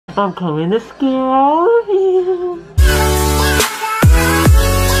I'm coming to scare you.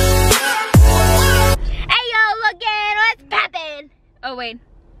 Hey yo, looking, what's poppin'? Oh wait,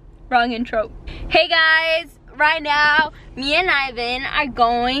 wrong intro. Hey guys, right now, me and Ivan are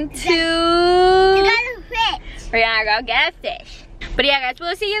going to... You got a fish. We're gonna go get a fish. But yeah guys,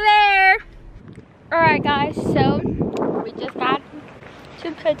 we'll see you there. Alright guys, so we just got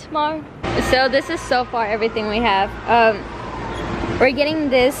to PetSmart. So this is so far everything we have. We're getting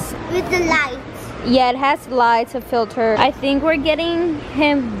this With the lights. Yeah, it has lights, a filter. I think we're getting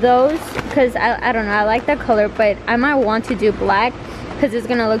him those because I don't know, I like the color, but I might want to do black because it's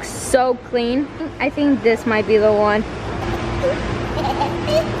gonna look so clean. I think this might be the one.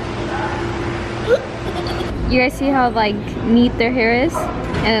 You guys see how like neat their hair is?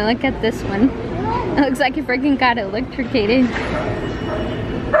 And then look at this one. It looks like he freaking got electrocuted.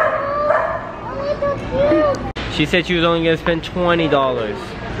 She said she was only gonna spend $20.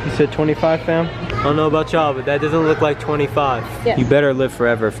 You said 25, fam? I don't know about y'all, but that doesn't look like 25. Yeah. You better live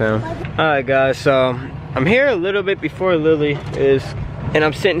forever, fam. Alright guys, so I'm here a little bit before Lily is, and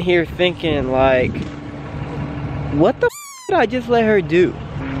I'm sitting here thinking like, what the f did I just let her do?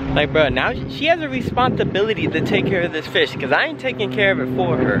 Like bro, now she has a responsibility to take care of this fish because I ain't taking care of it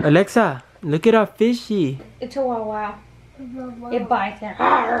for her. Alexa, look at our fishy. It's a wow. It bites it.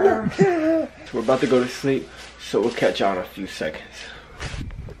 We're about to go to sleep, so we'll catch y'all in a few seconds.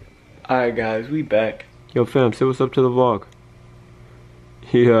 Alright guys, we back. Yo fam, say what's up to the vlog.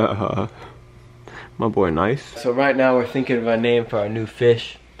 Yeah, my boy nice. So right now we're thinking of a name for our new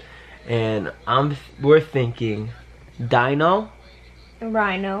fish. And we're thinking Dino.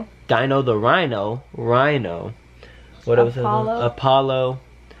 Rhino. Dino the Rhino. Rhino. What else? Apollo. Apollo.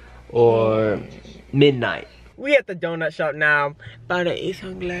 Or Midnight. We at the donut shop now. About to eat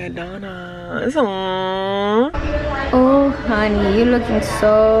some glad donuts. Aww. Oh, honey, you looking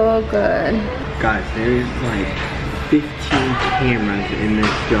so good. Guys, there's like 15 cameras in this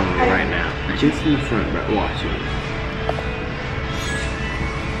donut right now. Just in the front, right? Watch it.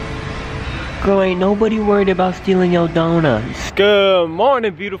 Girl, ain't nobody worried about stealing your donuts. Good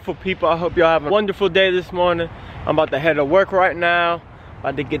morning, beautiful people. I hope y'all have a wonderful day this morning. I'm about to head to work right now.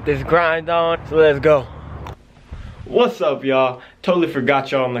 About to get this grind on. So let's go. What's up, y'all? Totally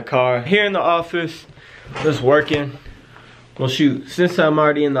forgot y'all in the car. Here in the office, just working. Well, shoot, since I'm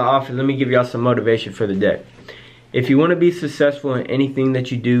already in the office, let me give y'all some motivation for the day. If you want to be successful in anything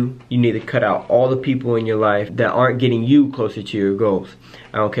that you do, you need to cut out all the people in your life that aren't getting you closer to your goals.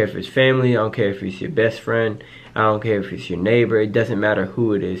 I don't care if it's family, I don't care if it's your best friend, I don't care if it's your neighbor, it doesn't matter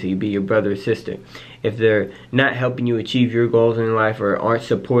who it is. It could be your brother or sister. If they're not helping you achieve your goals in life or aren't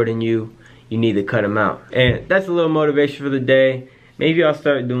supporting you, you need to cut them out. And that's a little motivation for the day. Maybe I'll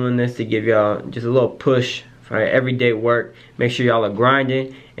start doing this to give y'all just a little push for everyday work. Make sure y'all are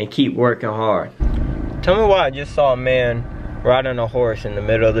grinding and keep working hard. Tell me why I just saw a man riding a horse in the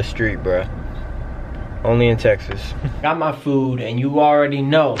middle of the street, bruh. Only in Texas. Got my food, and you already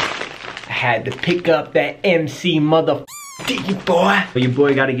know I had to pick up that MC mother boy. But your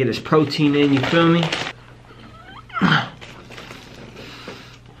boy gotta get his protein in, you feel me?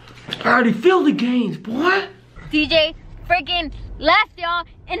 I already feel the gains, boy. DJ freaking left y'all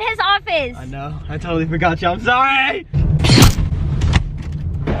in his office. I know, I totally forgot you, I'm sorry.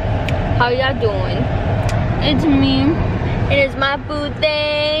 How y'all doing? It's me. It is my boo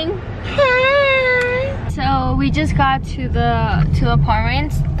thing. Hi. So we just got to the two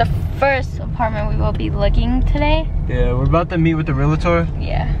apartments. The first apartment we will be looking today. Yeah, we're about to meet with the realtor.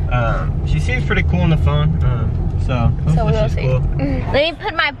 Yeah. She seems pretty cool on the phone. So we'll see. Cool. Let me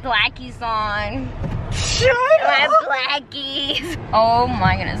put my blackies on. Shut My up! blackies. Oh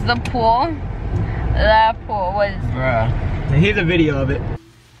my goodness, the pool. That pool was... Bruh. Here's a video of it.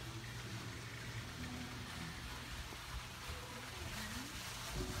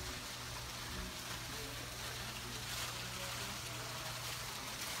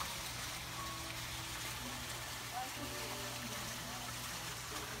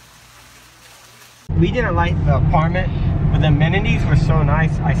 We didn't like the apartment, but the amenities were so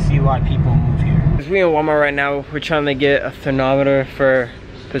nice. I see why people move here. We're in Walmart right now. We're trying to get a thermometer for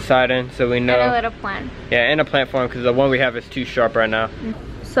Poseidon, so we know. And a little plant. Yeah, and a plant for him because the one we have is too sharp right now.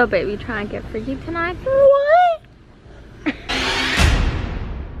 So baby, trying to get freaky tonight? What?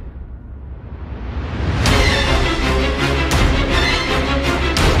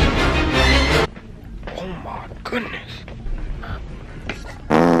 Oh my goodness.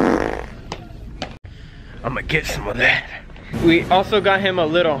 I'm gonna get some of that. We also got him a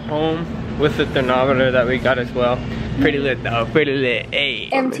little home with the thermometer that we got as well. Pretty lit though, pretty lit. Hey.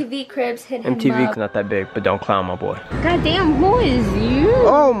 MTV Cribs hit him MTV's up. not that big, but don't clown my boy. Goddamn, who is you?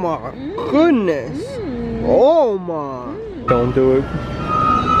 Oh my goodness. Oh my. Don't do it.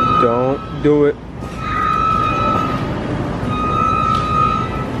 Don't do it.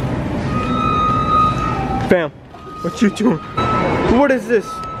 Fam, what you doing? What is this?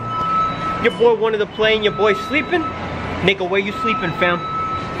 Your boy wanted to play and your boy sleeping? Nigga, where you sleeping, fam?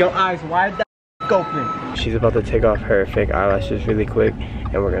 Your eyes wide the open. She's about to take off her fake eyelashes really quick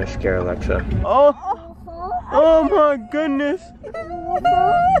and we're gonna scare Alexa. Oh my goodness.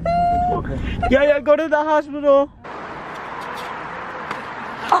 Yeah, go to the hospital.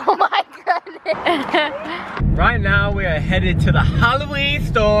 Oh my goodness. Right now we are headed to the Halloween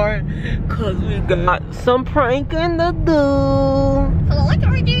store cause we got some pranking to do. Hello,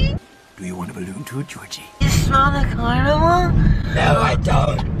 Georgie. Do you want a balloon too, Georgie? You smell the carnival? No, I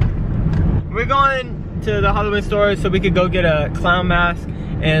don't. We're going to the Halloween store so we could go get a clown mask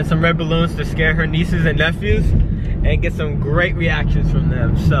and some red balloons to scare her nieces and nephews and get some great reactions from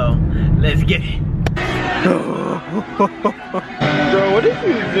them. So let's get it. Bro, what are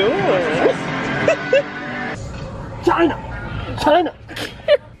you doing? China.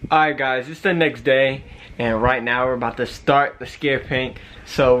 Alright guys, it's the next day and right now we're about to start the scare paint.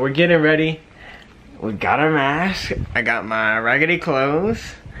 So we're getting ready. We got our mask. I got my raggedy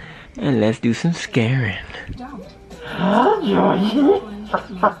clothes. And let's do some scaring.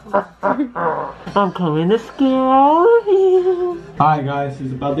 I'm coming to scare all of you. Alright guys,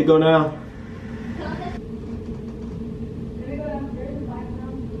 it's about to go now.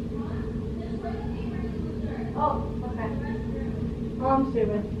 Oh, okay. Oh, I'm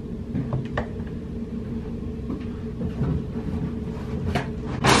stupid.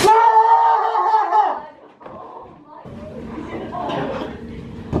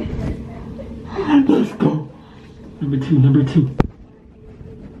 Let's go. Number two.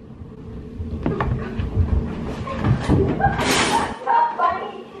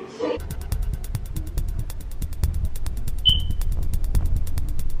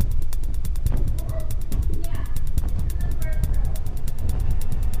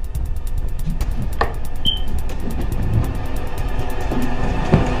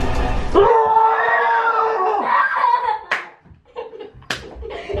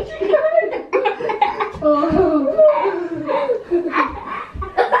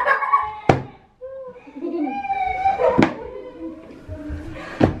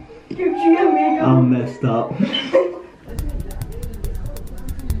 I'm messed up.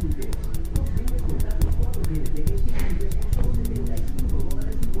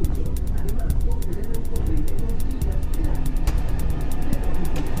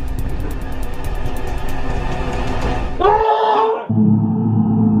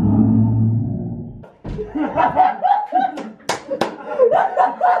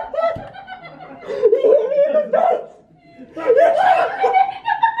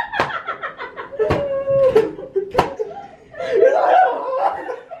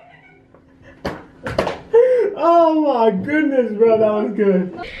 Oh my goodness, bro, that was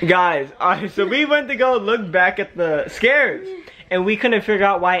good. Guys, alright, so we went to go look back at the scares and we couldn't figure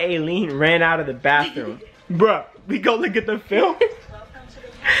out why Aileen ran out of the bathroom. Bruh, we go look at the film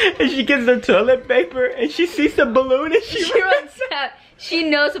and she gets the toilet paper and she sees the balloon and she runs out. She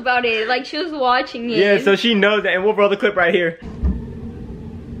knows about it, like she was watching it. Yeah, so she knows that, and we'll roll the clip right here.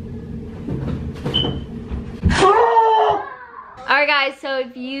 Alright guys, so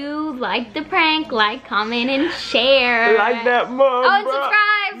if you like the prank, like, comment, and share. Like that, mom. Oh, and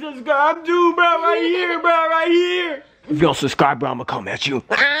subscribe. Subscribe too, bro, right here, bro, right here. If you don't subscribe, bro, I'm gonna come at you.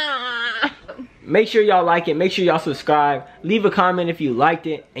 Make sure y'all like it. Make sure y'all subscribe. Leave a comment if you liked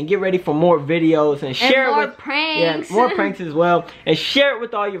it. And get ready for more videos. And share more it with pranks. Yeah, more pranks as well. And share it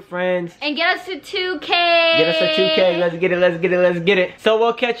with all your friends. And get us to 2K. Get us to 2K. Let's get it, let's get it, let's get it. So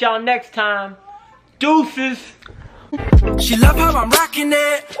we'll catch y'all next time. Deuces. She love how I'm rocking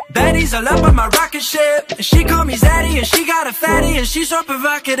it. Betty's all up on my rocket ship. She call me Zaddy and she got a fatty and she's so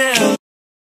provocative.